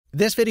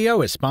This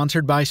video is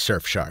sponsored by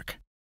Surfshark.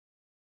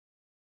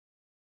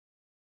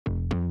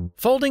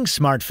 Folding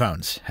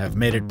smartphones have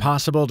made it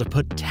possible to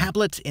put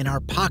tablets in our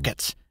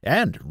pockets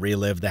and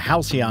relive the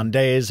halcyon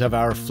days of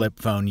our flip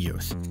phone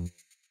youth.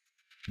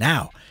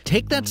 Now,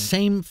 take that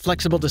same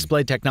flexible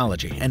display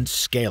technology and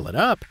scale it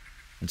up,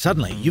 and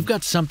suddenly you've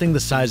got something the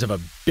size of a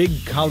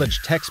big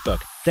college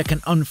textbook that can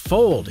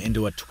unfold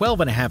into a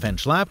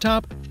 12.5-inch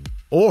laptop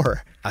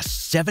or a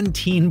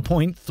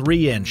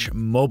 17.3-inch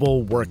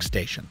mobile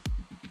workstation.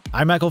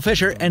 I'm Michael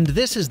Fisher, and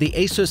this is the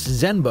ASUS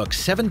Zenbook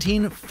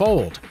 17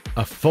 Fold,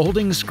 a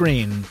folding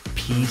screen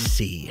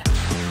PC.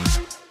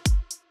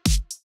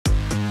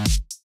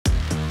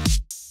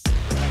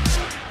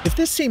 If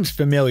this seems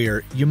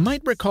familiar, you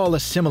might recall a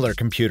similar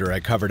computer I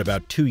covered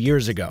about 2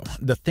 years ago,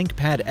 the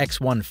ThinkPad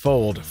X1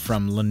 Fold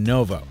from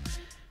Lenovo.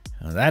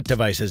 That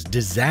device's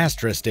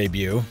disastrous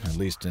debut, at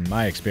least in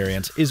my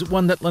experience, is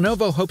one that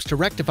Lenovo hopes to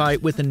rectify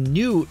with a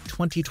new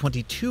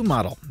 2022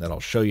 model that I'll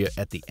show you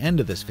at the end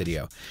of this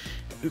video.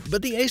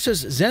 But the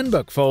ASUS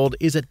Zenbook Fold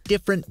is a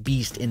different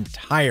beast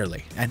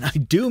entirely, and I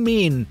do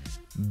mean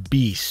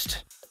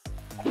beast.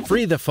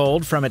 Free the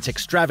Fold from its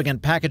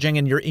extravagant packaging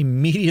and you're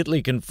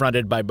immediately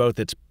confronted by both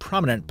its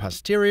prominent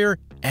posterior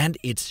and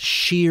its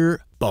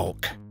sheer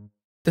bulk.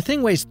 The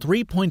thing weighs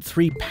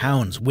 3.3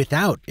 pounds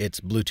without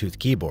its Bluetooth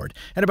keyboard,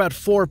 and about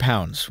 4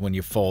 pounds when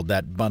you fold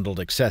that bundled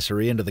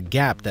accessory into the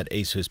gap that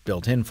ASUS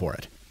built in for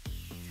it.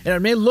 And it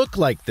may look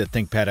like the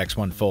ThinkPad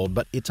X1 Fold,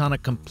 but it's on a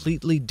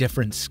completely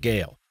different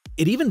scale.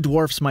 It even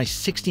dwarfs my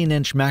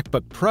 16-inch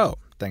MacBook Pro,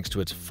 thanks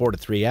to its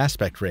 4:3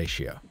 aspect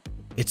ratio.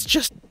 It's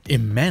just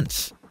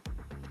immense.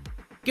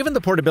 Given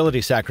the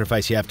portability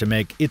sacrifice you have to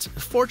make, it's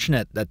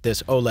fortunate that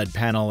this OLED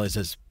panel is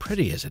as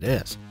pretty as it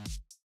is.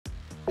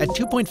 At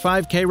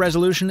 2.5K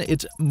resolution,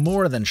 it's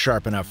more than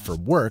sharp enough for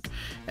work,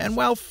 and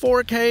while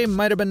 4K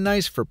might have been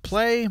nice for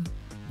play,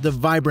 the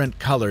vibrant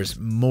colors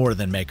more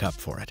than make up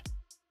for it.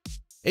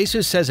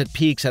 ASUS says it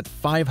peaks at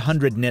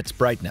 500 nits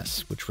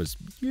brightness, which was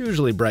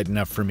usually bright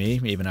enough for me,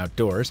 even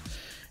outdoors.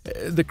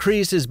 The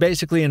crease is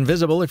basically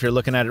invisible if you're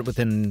looking at it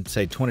within,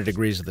 say, 20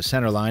 degrees of the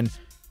center line,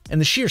 and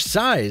the sheer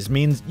size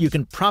means you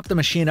can prop the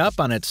machine up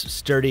on its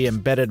sturdy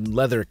embedded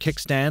leather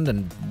kickstand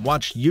and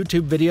watch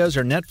YouTube videos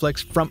or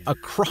Netflix from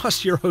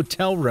across your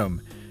hotel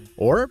room.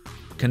 Or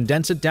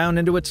condense it down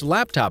into its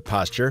laptop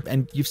posture,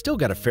 and you've still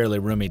got a fairly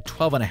roomy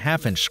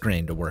 12.5-inch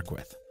screen to work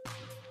with.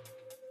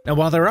 Now,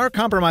 while there are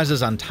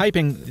compromises on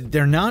typing,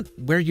 they're not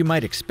where you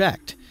might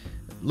expect.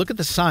 Look at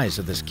the size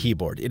of this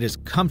keyboard. It is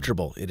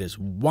comfortable, it is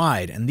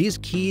wide, and these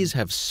keys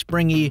have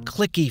springy,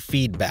 clicky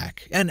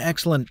feedback and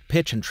excellent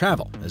pitch and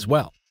travel as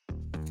well.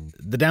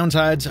 The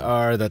downsides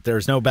are that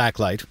there's no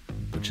backlight,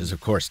 which is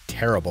of course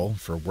terrible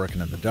for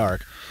working in the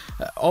dark.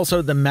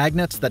 Also, the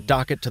magnets that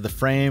dock it to the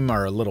frame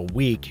are a little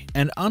weak,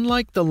 and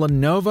unlike the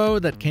Lenovo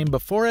that came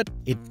before it,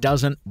 it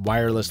doesn't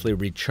wirelessly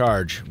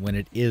recharge when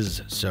it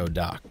is so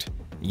docked.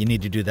 You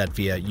need to do that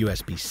via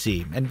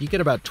USB-C, and you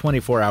get about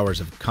 24 hours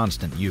of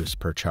constant use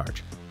per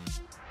charge.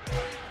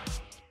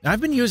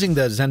 I've been using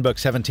the Zenbook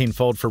 17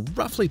 Fold for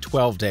roughly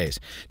 12 days,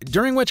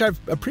 during which I've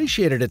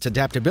appreciated its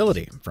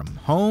adaptability, from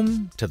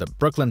home to the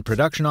Brooklyn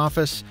production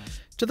office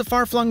to the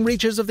far-flung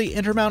reaches of the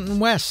Intermountain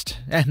West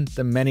and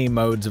the many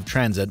modes of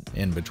transit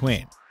in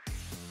between.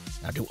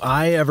 Now, do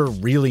I ever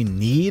really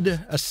need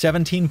a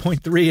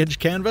 17.3-inch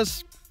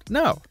canvas?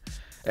 No.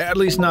 At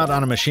least not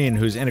on a machine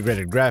whose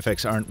integrated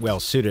graphics aren't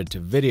well suited to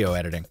video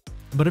editing.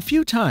 But a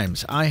few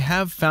times I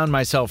have found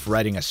myself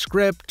writing a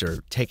script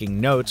or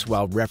taking notes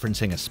while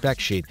referencing a spec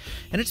sheet,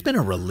 and it's been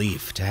a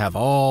relief to have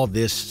all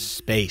this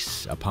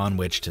space upon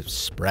which to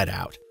spread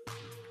out.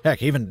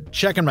 Heck, even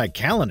checking my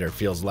calendar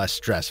feels less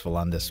stressful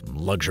on this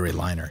luxury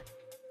liner.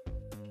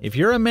 If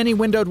you're a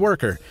many-windowed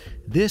worker,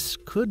 this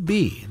could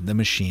be the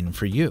machine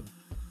for you.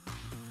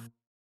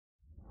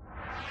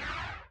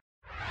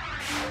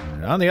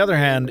 On the other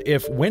hand,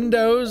 if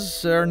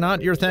windows are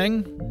not your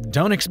thing,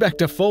 don't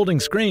expect a folding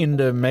screen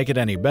to make it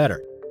any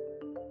better.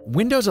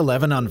 Windows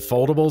 11 on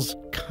foldables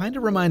kind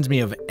of reminds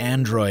me of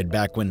Android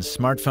back when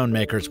smartphone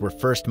makers were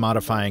first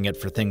modifying it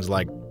for things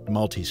like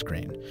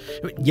multi-screen.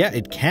 Yeah,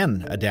 it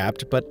can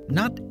adapt, but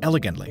not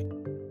elegantly.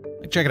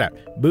 Check it out.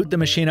 Boot the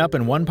machine up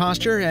in one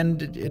posture,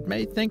 and it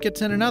may think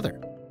it's in another.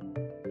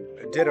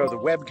 Ditto the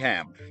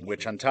webcam,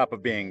 which on top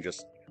of being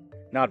just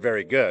not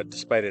very good,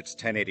 despite its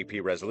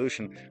 1080p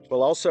resolution,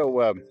 will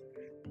also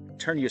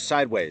turn you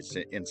sideways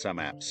in some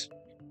apps.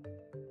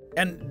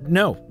 And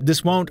no,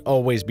 this won't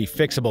always be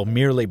fixable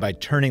merely by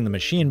turning the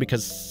machine,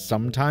 because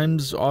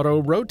sometimes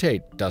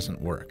auto-rotate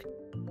doesn't work.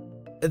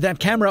 That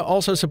camera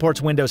also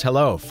supports Windows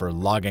Hello for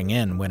logging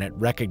in when it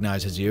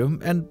recognizes you,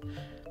 and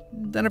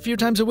then a few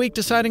times a week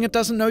deciding it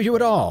doesn't know you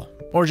at all,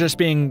 or just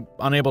being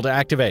unable to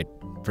activate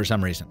for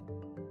some reason.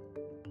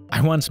 I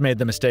once made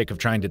the mistake of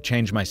trying to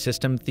change my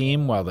system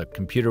theme while the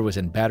computer was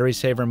in battery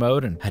saver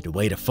mode and had to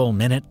wait a full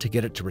minute to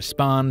get it to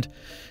respond.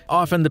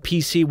 Often the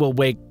PC will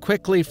wake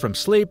quickly from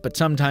sleep, but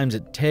sometimes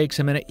it takes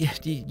a minute.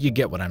 You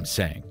get what I'm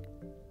saying.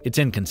 It's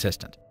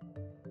inconsistent.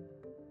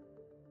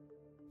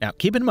 Now,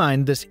 keep in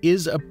mind, this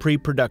is a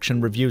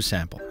pre-production review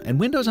sample, and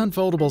Windows on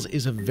foldables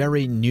is a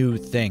very new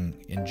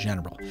thing in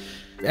general.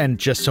 And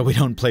just so we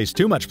don't place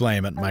too much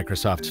blame at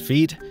Microsoft's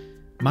feet,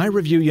 my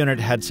review unit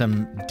had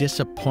some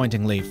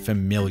disappointingly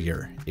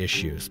familiar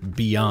issues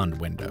beyond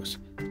Windows.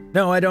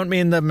 No, I don't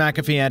mean the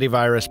McAfee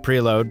antivirus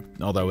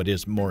preload, although it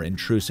is more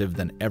intrusive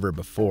than ever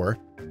before.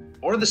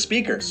 Or the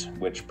speakers,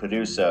 which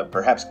produce a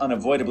perhaps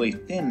unavoidably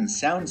thin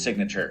sound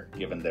signature,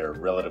 given their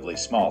relatively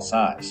small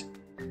size.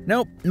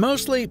 No,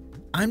 mostly,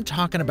 I'm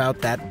talking about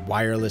that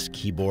wireless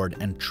keyboard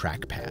and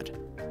trackpad.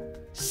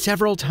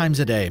 Several times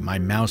a day, my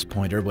mouse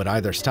pointer would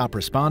either stop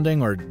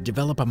responding or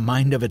develop a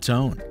mind of its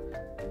own.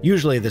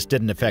 Usually this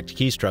didn't affect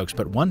keystrokes,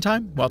 but one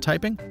time, while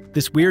typing,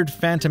 this weird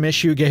phantom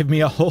issue gave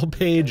me a whole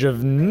page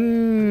of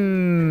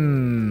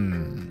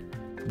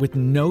with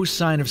no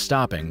sign of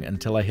stopping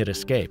until I hit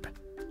escape.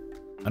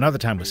 Another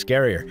time was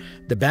scarier.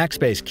 The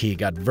backspace key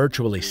got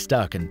virtually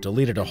stuck and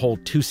deleted a whole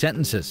 2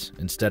 sentences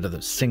instead of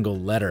the single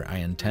letter I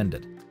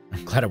intended.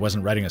 I'm glad I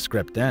wasn't writing a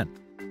script then.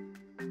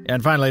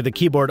 And finally, the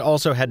keyboard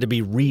also had to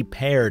be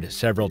repaired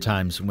several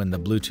times when the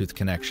Bluetooth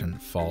connection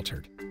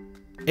faltered.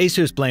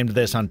 ASUS blamed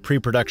this on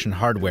pre-production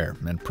hardware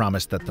and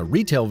promised that the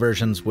retail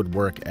versions would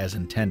work as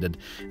intended,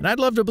 and I'd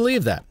love to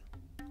believe that.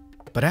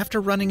 But after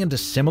running into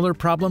similar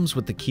problems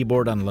with the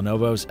keyboard on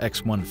Lenovo's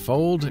X1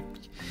 Fold,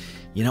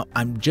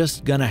 I'm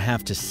just gonna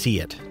have to see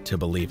it to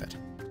believe it.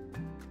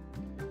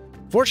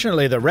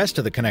 Fortunately, the rest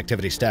of the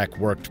connectivity stack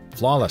worked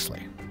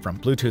flawlessly, from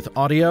Bluetooth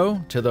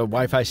audio to the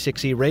Wi-Fi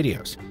 6E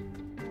radios.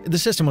 The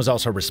system was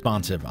also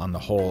responsive on the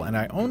whole, and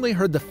I only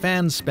heard the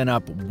fans spin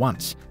up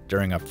once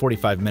during a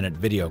 45-minute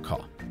video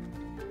call.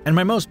 And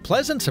my most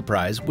pleasant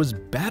surprise was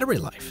battery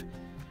life.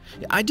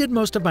 I did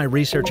most of my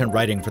research and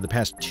writing for the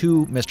past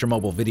 2 Mr.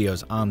 Mobile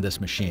videos on this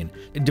machine,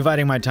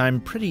 dividing my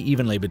time pretty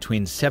evenly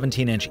between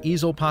 17-inch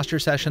easel posture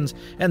sessions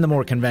and the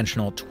more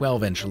conventional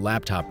 12-inch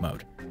laptop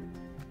mode.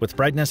 With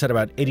brightness at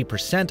about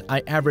 80%,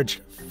 I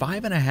averaged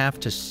 5.5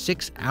 to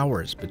 6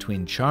 hours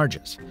between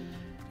charges.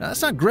 Now,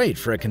 that's not great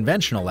for a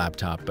conventional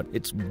laptop, but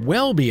it's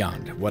well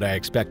beyond what I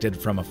expected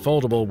from a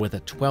foldable with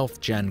a 12th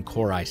Gen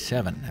Core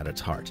i7 at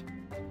its heart.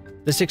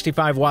 The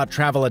 65-watt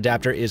travel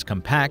adapter is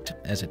compact,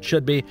 as it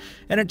should be,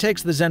 and it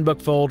takes the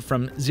Zenbook Fold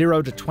from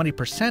 0 to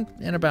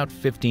 20% in about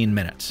 15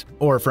 minutes,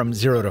 or from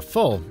 0 to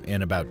full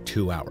in about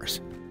 2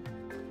 hours.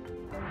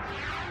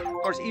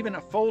 Of course, even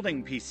a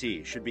folding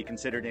PC should be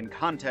considered in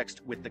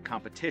context with the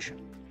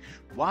competition.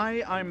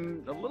 Why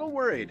I'm a little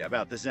worried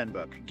about the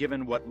Zenbook,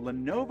 given what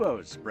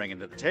Lenovo's bringing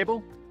to the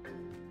table,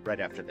 right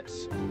after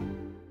this.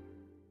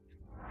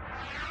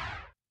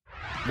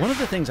 One of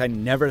the things I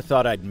never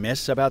thought I'd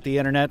miss about the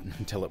internet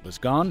until it was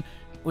gone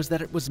was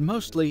that it was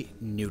mostly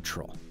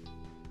neutral.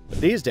 But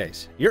these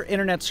days, your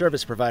internet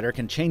service provider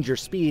can change your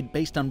speed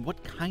based on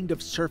what kind of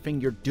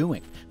surfing you're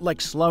doing, like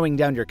slowing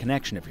down your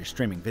connection if you're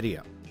streaming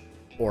video.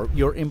 Or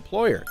your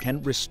employer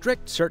can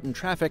restrict certain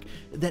traffic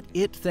that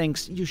it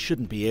thinks you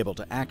shouldn't be able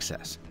to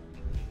access.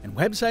 And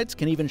websites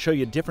can even show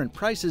you different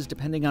prices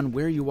depending on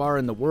where you are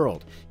in the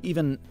world,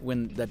 even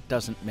when that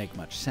doesn't make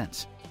much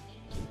sense.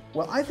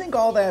 Well, I think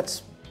all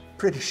that's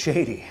pretty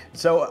shady,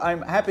 so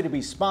I'm happy to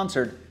be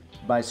sponsored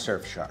by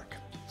Surfshark.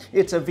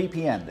 It's a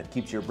VPN that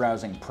keeps your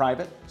browsing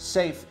private,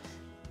 safe,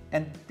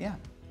 and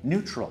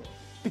neutral,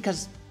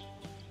 because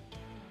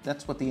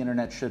that's what the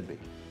internet should be.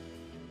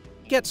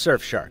 Get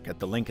Surfshark at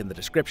the link in the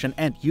description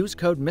and use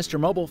code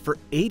MrMobile for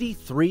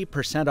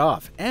 83%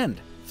 off and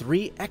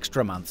 3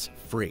 extra months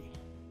free.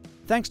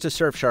 Thanks to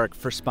Surfshark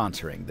for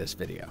sponsoring this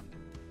video.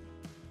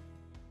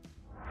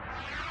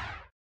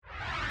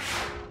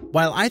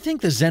 While I think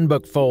the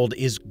Zenbook Fold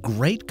is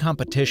great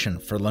competition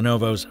for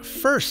Lenovo's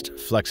first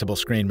flexible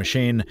screen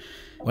machine,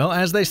 well,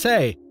 as they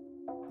say,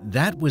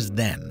 that was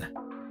then.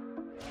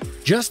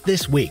 Just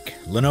this week,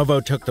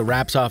 Lenovo took the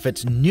wraps off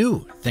its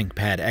new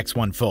ThinkPad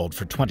X1 Fold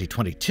for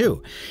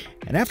 2022.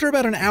 And after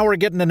about an hour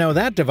getting to know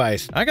that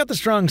device, I got the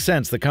strong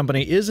sense the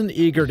company isn't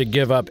eager to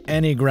give up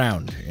any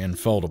ground in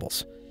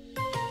foldables.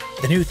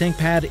 The new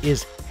ThinkPad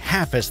is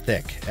half as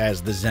thick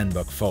as the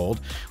Zenbook Fold,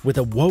 with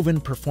a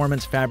woven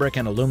performance fabric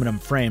and aluminum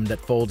frame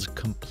that folds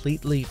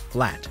completely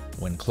flat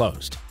when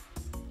closed.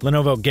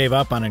 Lenovo gave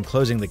up on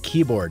enclosing the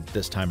keyboard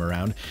this time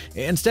around,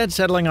 instead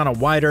settling on a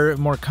wider,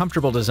 more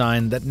comfortable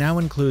design that now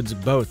includes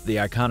both the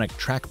iconic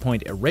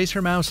TrackPoint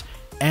eraser mouse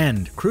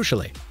and,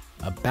 crucially,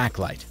 a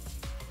backlight.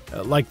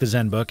 Like the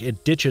Zenbook,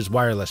 it ditches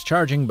wireless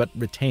charging but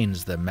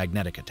retains the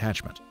magnetic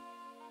attachment.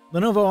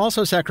 Lenovo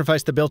also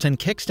sacrificed the built-in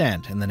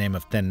kickstand in the name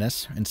of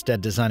thinness,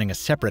 instead designing a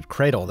separate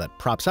cradle that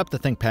props up the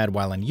ThinkPad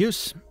while in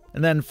use,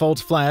 and then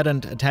folds flat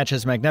and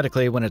attaches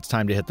magnetically when it's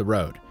time to hit the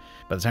road.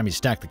 By the time you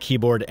stack the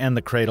keyboard and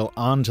the cradle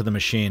onto the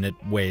machine, it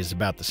weighs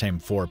about the same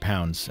 4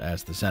 pounds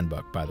as the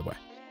Zenbook, by the way.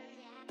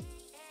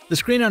 The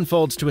screen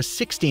unfolds to a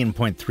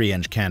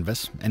 16.3-inch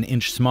canvas, an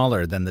inch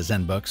smaller than the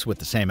Zenbooks with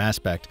the same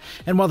aspect,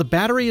 and while the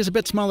battery is a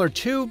bit smaller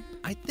too,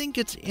 I think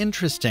it's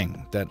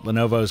interesting that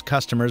Lenovo's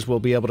customers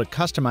will be able to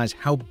customize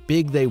how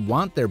big they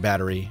want their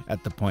battery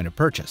at the point of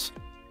purchase.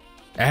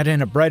 Add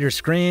in a brighter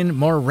screen,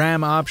 more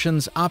RAM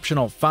options,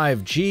 optional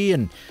 5G,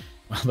 and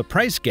Well, the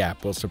price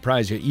gap will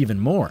surprise you even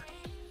more.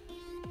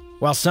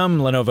 While some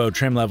Lenovo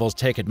trim levels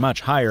take it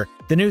much higher,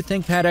 the new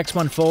ThinkPad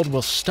X1 Fold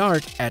will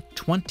start at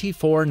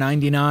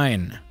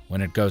 $24.99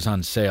 when it goes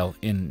on sale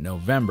in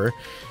November,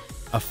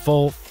 a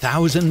full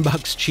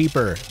 $1,000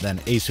 cheaper than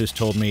ASUS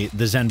told me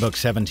the Zenbook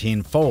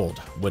 17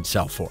 Fold would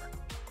sell for.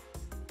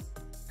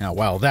 Now,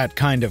 while that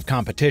kind of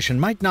competition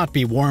might not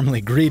be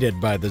warmly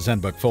greeted by the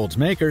Zenbook Fold's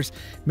makers,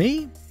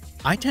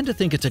 I tend to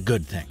think it's a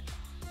good thing.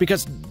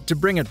 Because, to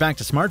bring it back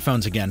to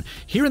smartphones again,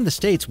 here in the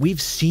States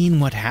we've seen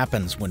what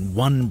happens when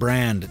one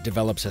brand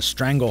develops a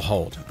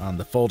stranglehold on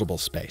the foldable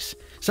space,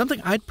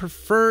 something I'd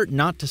prefer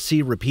not to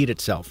see repeat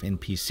itself in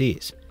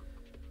PCs.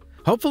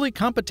 Hopefully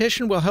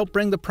competition will help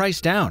bring the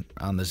price down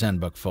on the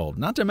Zenbook Fold,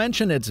 not to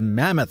mention its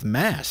mammoth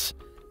mass.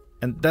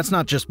 And that's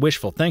not just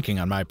wishful thinking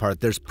on my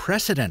part, there's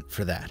precedent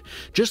for that.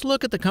 Just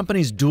look at the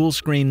company's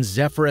dual-screen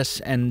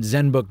Zephyrus and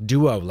Zenbook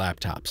Duo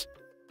laptops.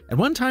 At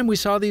one time we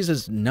saw these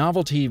as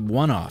novelty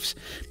one-offs,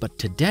 but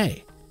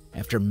today,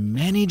 after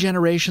many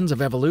generations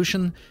of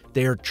evolution,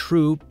 they are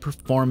true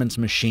performance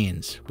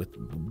machines with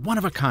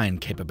one-of-a-kind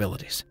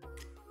capabilities.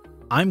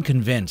 I'm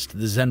convinced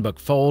the Zenbook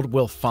Fold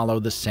will follow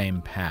the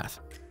same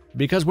path.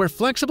 Because where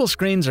flexible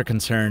screens are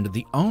concerned,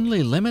 the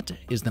only limit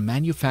is the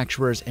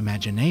manufacturer's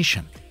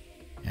imagination.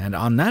 And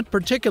on that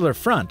particular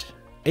front,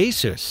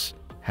 ASUS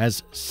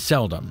has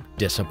seldom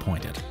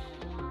disappointed.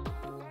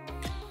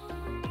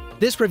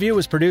 This review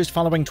was produced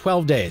following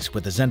 12 days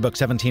with the Zenbook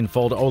 17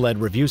 Fold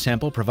OLED review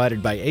sample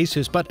provided by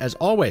ASUS, but as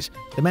always,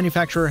 the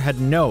manufacturer had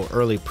no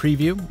early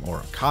preview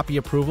or copy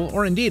approval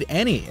or indeed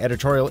any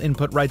editorial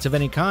input rights of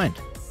any kind.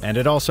 And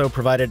it also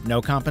provided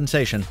no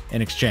compensation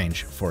in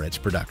exchange for its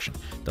production.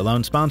 The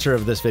lone sponsor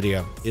of this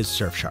video is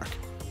Surfshark.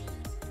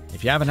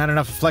 If you haven't had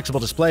enough flexible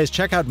displays,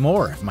 check out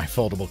more of my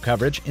foldable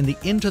coverage in the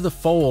Into the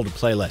Fold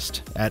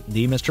playlist at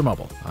The Mr.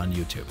 Mobile on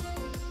YouTube.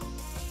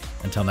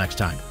 Until next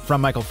time, from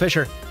Michael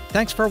Fisher,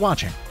 thanks for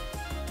watching,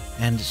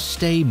 and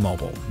stay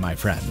mobile, my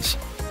friends.